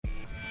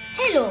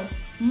Hello,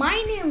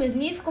 my name is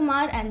Neef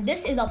Kumar and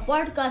this is a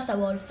podcast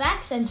about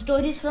facts and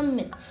stories from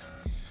myths.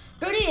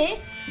 Today,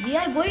 we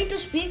are going to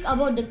speak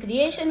about the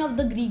creation of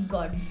the Greek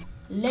gods.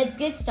 Let's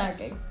get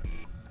started.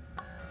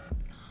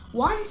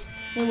 Once,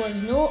 there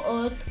was no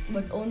earth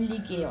but only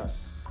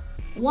chaos.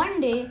 One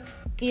day,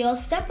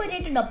 chaos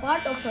separated a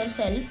part of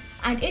herself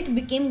and it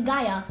became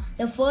Gaia,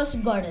 the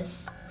first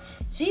goddess.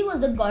 She was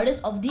the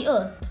goddess of the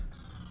earth.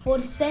 For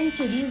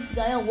centuries,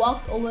 Gaia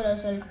walked over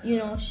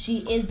herself. She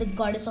is the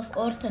goddess of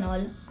earth and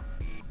all.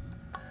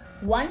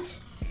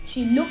 Once,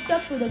 she looked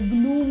up to the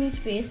gloomy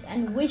space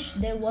and wished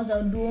there was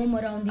a dome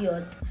around the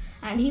earth,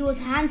 and he was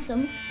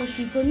handsome so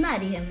she could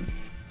marry him.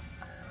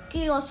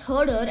 Chaos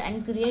heard her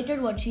and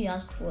created what she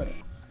asked for.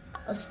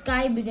 A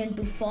sky began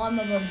to form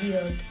above the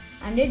earth,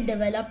 and it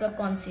developed a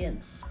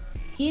conscience.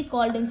 He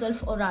called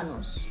himself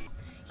Uranus.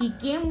 He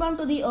came down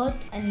to the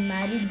earth and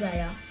married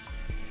Gaia.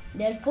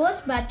 Their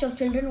first batch of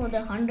children were the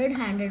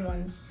 100-handed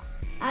ones.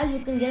 As you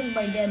can guess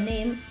by their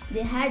name,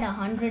 they had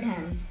 100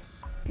 hands.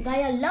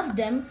 Gaia loved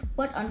them,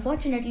 but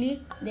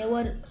unfortunately, they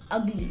were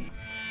ugly.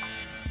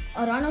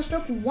 Uranus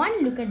took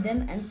one look at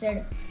them and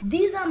said,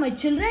 "These are my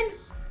children?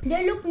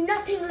 They look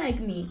nothing like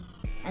me."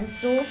 And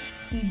so,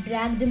 he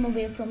dragged them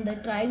away from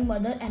their crying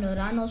mother and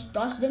Uranus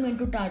tossed them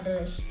into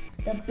Tartarus,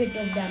 the pit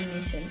of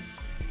damnation.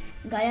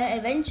 Gaia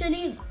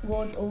eventually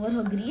got over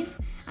her grief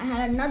and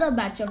had another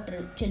batch of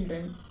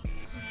children,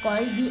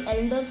 called the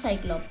Elder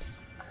Cyclops.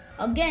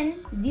 Again,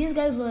 these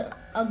guys were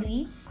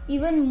ugly,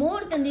 even more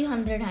than the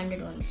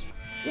 100-handed ones.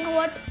 You know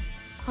what?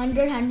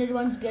 100-handed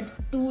ones get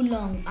too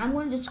long. I'm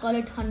going to just call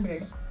it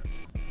 100.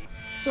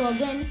 So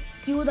again,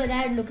 cue the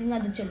dad looking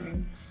at the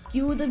children.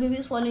 Cue the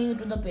babies falling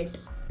into the pit.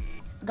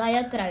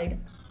 Gaia cried.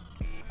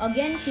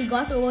 Again, she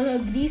got over her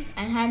grief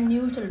and had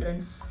new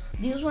children.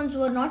 These ones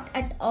were not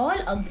at all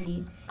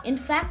ugly. In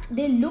fact,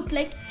 they looked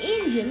like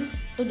angels,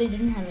 though they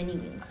didn't have any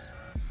wings.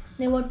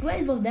 There were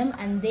 12 of them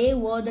and they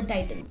were the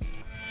Titans.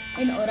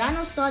 When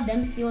Uranus saw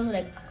them, he was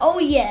like, "Oh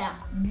yeah,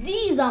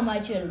 these are my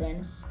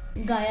children."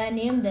 Gaia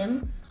named them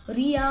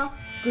Rhea,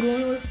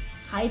 Kronos,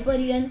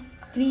 Hyperion,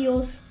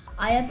 Krios,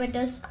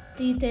 Iapetus,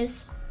 Tethys,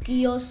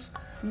 Chios,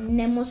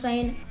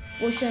 Mnemosyne,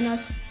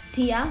 Oceanus,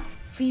 Thea,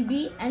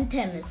 Phoebe and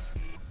Themis.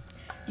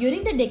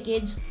 During the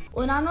decades,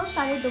 Uranus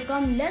started to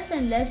come less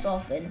and less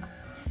often.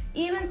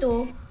 Even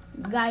though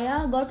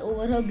Gaia got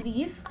over her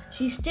grief,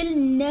 she still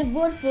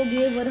never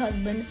forgave her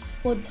husband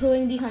for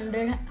throwing the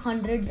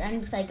hundreds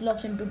and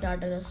Cyclops into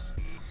Tartarus.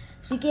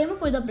 She came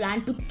up with a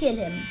plan to kill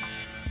him.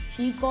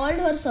 She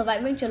called her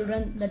surviving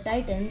children, the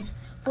Titans,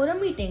 for a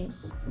meeting.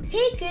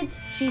 "Hey kids,"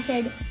 she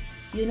said,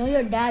 "you know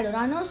your dad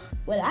Uranus?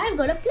 Well, I've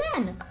got a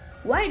plan.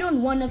 Why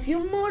don't one of you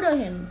murder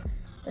him?"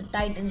 The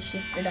Titans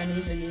shifted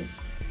uneasily.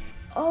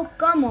 "Oh,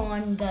 come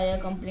on," Gaia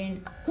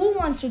complained. "Who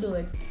wants to do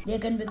it? They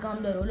can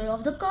become the ruler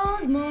of the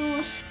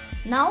cosmos.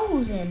 Now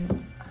who's in?"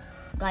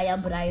 Gaia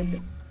bribed.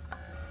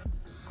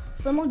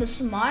 Some of the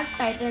smart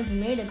Titans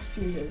made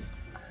excuses.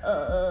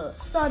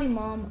 Sorry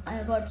mom, I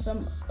got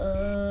some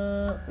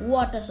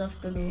water stuff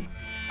to do,"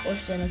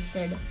 Oceanus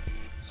said.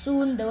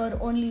 Soon there were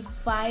only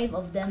 5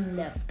 of them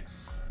left.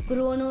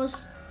 Kronos,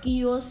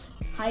 Chios,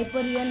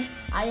 Hyperion,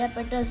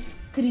 Iapetus,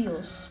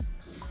 Krios.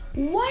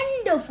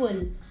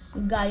 "Wonderful!"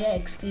 Gaia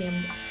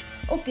exclaimed.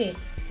 "Okay,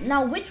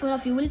 now which one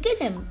of you will kill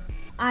him?"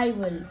 "I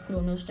will,"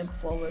 Kronos stepped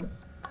forward.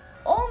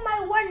 "Oh my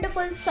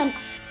wonderful son!"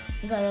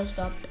 Gaia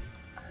stopped.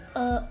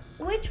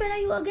 Which one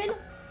are you again?"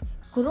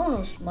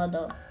 "Kronos,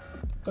 mother,"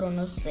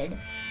 Kronos said.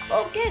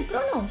 "Okay,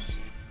 Kronos.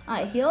 I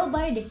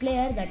hereby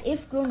declare that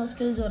if Kronos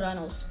kills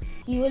Uranus,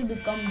 he will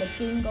become the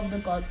king of the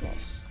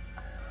cosmos."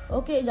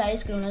 "Okay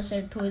guys," Kronos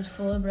said to his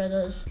 4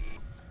 brothers.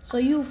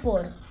 "So you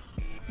 4,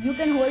 you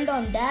can hold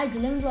on Dad's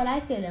limbs while I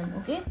kill him,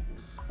 okay?"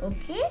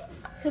 "Okay,"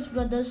 his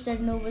brothers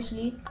said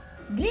nervously.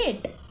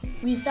 "Great.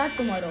 We start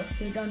tomorrow,"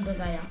 he turned to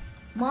Gaia.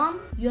 "Mom,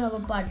 you have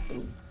a part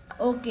 2.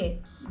 "Okay,"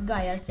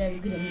 Gaia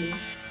said grimly.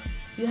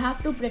 "You have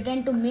to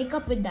pretend to make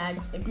up with Dad.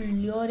 It will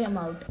lure him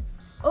out."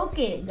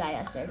 "Okay,"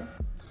 Gaia said.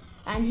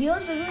 And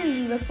here's where we'll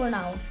leave it for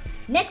now.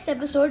 Next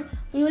episode,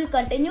 we will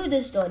continue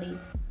this story.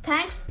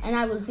 Thanks, and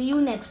I will see you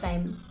next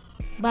time.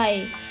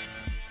 Bye.